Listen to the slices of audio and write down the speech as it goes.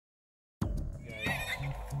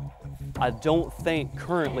I don't think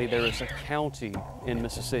currently there is a county in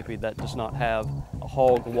Mississippi that does not have a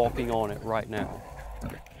hog walking on it right now.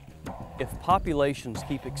 If populations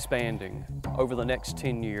keep expanding over the next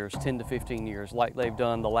 10 years, 10 to 15 years, like they've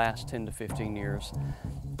done the last 10 to 15 years,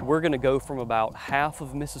 we're going to go from about half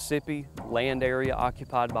of Mississippi land area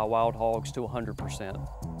occupied by wild hogs to 100%.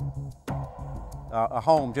 A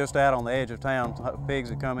home just out on the edge of town, pigs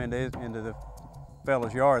had come into the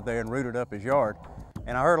fellow's yard there and rooted up his yard.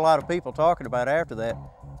 And I heard a lot of people talking about after that,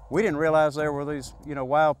 we didn't realize there were these,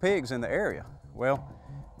 wild pigs in the area. Well,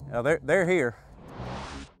 they're here.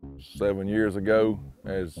 7 years ago,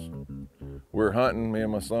 as we're hunting, me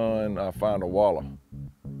and my son, I found a wallow.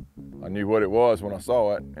 I knew what it was when I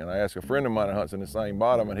saw it, and I asked a friend of mine that hunts in the same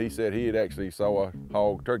bottom, and he said he had actually saw a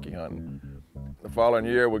hog turkey hunting. The following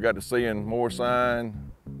year, we got to seeing more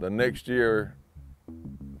sign. The next year,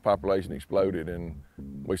 the population exploded, and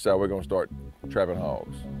we said we're going to start trapping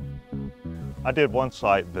hogs. I did one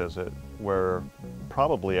site visit where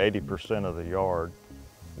probably 80% of the yard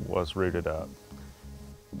was rooted up.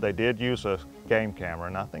 They did use a game camera,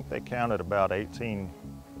 and I think they counted about 18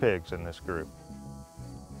 pigs in this group.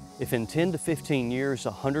 If in 10 to 15 years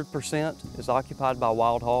 100% is occupied by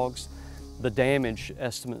wild hogs, the damage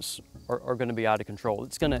estimates are going to be out of control.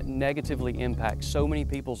 It's going to negatively impact so many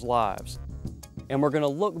people's lives. And we're going to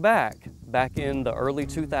look back in the early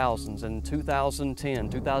 2000s, in 2010,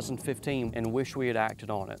 2015, and wish we had acted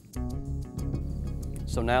on it.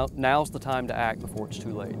 So now's the time to act before it's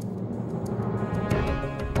too late.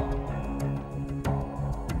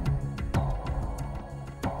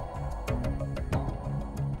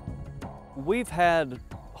 We've had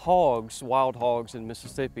hogs, wild hogs in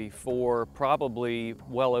Mississippi for probably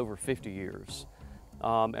well over 50 years.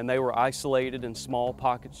 And they were isolated in small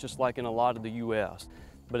pockets just like in a lot of the US.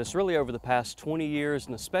 But it's really over the past 20 years,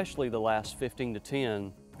 and especially the last 15 to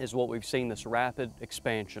 10, is what we've seen this rapid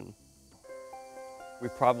expansion. We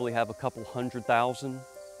probably have a couple 100,000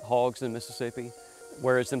 hogs in Mississippi,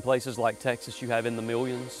 whereas in places like Texas you have in the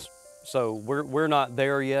millions. So we're not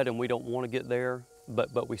there yet, and we don't want to get there,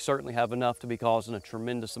 but we certainly have enough to be causing a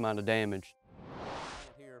tremendous amount of damage.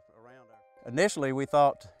 Initially we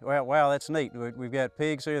thought, well, wow, that's neat. We've got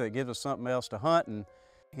pigs here that gives us something else to hunt, and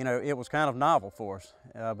it was kind of novel for us.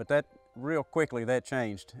 But that real quickly that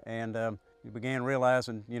changed, and we began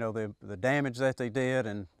realizing the damage that they did,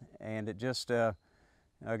 and it just got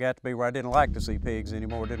to be where I didn't like to see pigs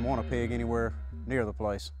anymore. Didn't want a pig anywhere near the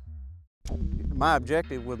place. My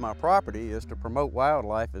objective with my property is to promote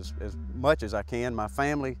wildlife as much as I can. My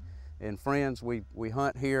family and friends, we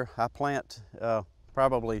hunt here. I plant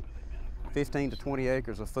probably 15 to 20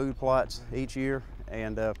 acres of food plots each year,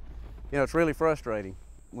 and it's really frustrating.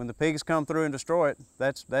 When the pigs come through and destroy it,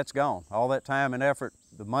 that's gone. All that time and effort,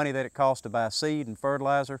 the money that it costs to buy seed and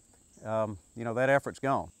fertilizer, that effort's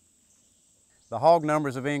gone. The hog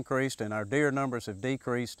numbers have increased and our deer numbers have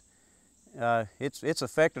decreased. It's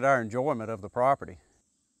affected our enjoyment of the property.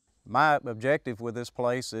 My objective with this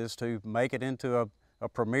place is to make it into a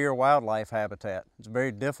premier wildlife habitat. It's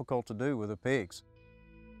very difficult to do with the pigs.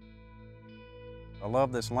 I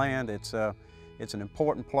love this land. It's an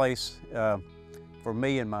important place for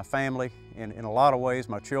me and my family. In a lot of ways,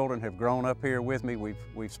 my children have grown up here with me.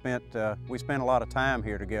 We spent a lot of time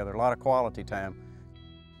here together, a lot of quality time.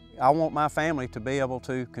 I want my family to be able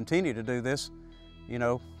to continue to do this,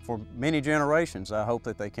 for many generations. I hope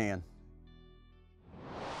that they can.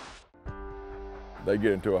 They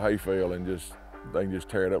get into a hayfield and they can just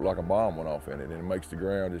tear it up like a bomb went off in it, and it makes the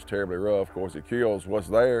ground just terribly rough. Of course, it kills what's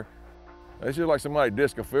there. It's just like somebody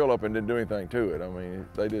disc a field up and didn't do anything to it. I mean,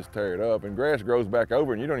 they just tear it up, and grass grows back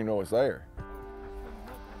over and you don't even know it's there.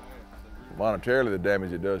 Monetarily, the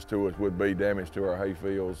damage it does to us would be damage to our hay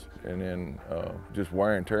fields, and then just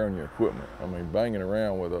wear and tear on your equipment. I mean, banging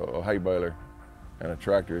around with a hay baler and a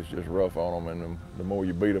tractor is just rough on them, and the more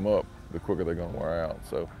you beat them up, the quicker they're gonna wear out.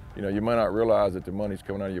 So, you may not realize that the money's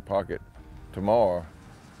coming out of your pocket tomorrow,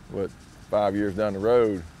 but 5 years down the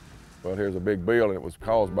road, well, here's a big bill, and it was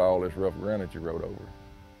caused by all this rough ground that you rode over.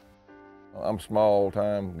 I'm a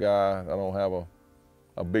small-time guy. I don't have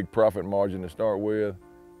a big profit margin to start with,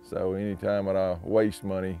 so anytime that I waste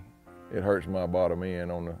money, it hurts my bottom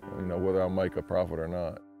end on whether I make a profit or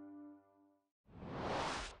not.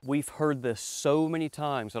 We've heard this so many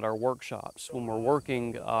times at our workshops when we're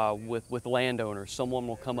working with landowners. Someone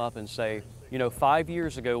will come up and say, 5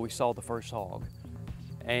 years ago we saw the first hog,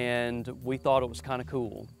 and we thought it was kind of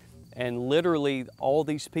cool. And literally all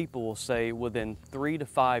these people will say within 3 to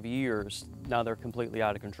 5 years, now they're completely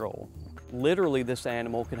out of control. Literally this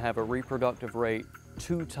animal can have a reproductive rate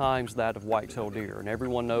 2 times that of white-tailed deer, and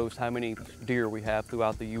everyone knows how many deer we have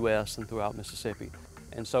throughout the U.S. and throughout Mississippi.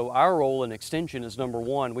 And so our role in extension is, number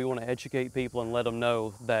one, we want to educate people and let them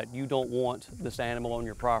know that you don't want this animal on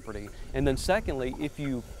your property. And then secondly, if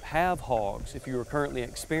you have hogs, if you are currently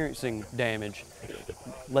experiencing damage,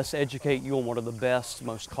 let's educate you on one of the best,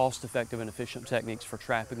 most cost-effective and efficient techniques for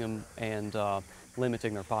trapping them and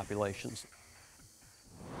limiting their populations.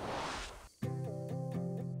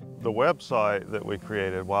 The website that we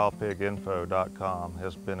created, wildpiginfo.com,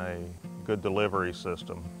 has been a good delivery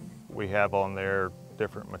system. We have on there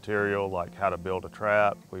different material like how to build a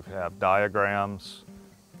trap. We have diagrams,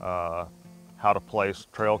 how to place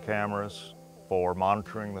trail cameras for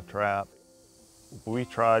monitoring the trap. We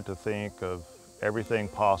tried to think of everything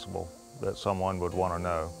possible that someone would want to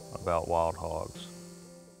know about wild hogs.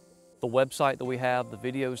 The website that we have, the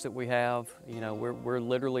videos that we have, you know, we're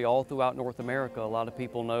literally all throughout North America. A lot of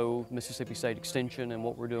people know Mississippi State Extension and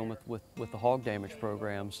what we're doing with the hog damage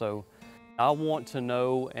program. So I want to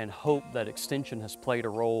know and hope that Extension has played a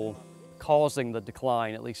role causing the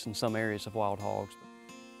decline, at least in some areas, of wild hogs.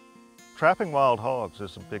 Trapping wild hogs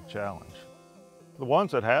is a big challenge. The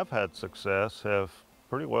ones that have had success have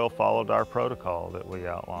pretty well followed our protocol that we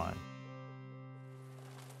outlined.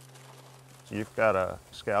 You've got to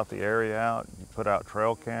scout the area out, you put out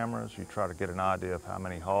trail cameras, you try to get an idea of how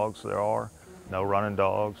many hogs there are. No running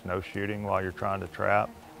dogs, no shooting while you're trying to trap,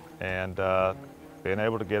 and being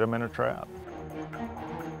able to get them in a trap.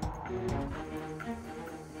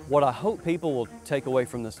 What I hope people will take away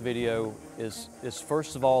from this video is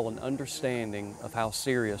first of all, an understanding of how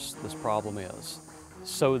serious this problem is,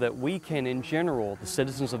 so that we can, in general, the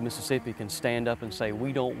citizens of Mississippi can stand up and say,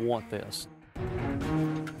 we don't want this.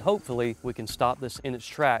 Hopefully, we can stop this in its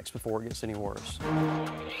tracks before it gets any worse.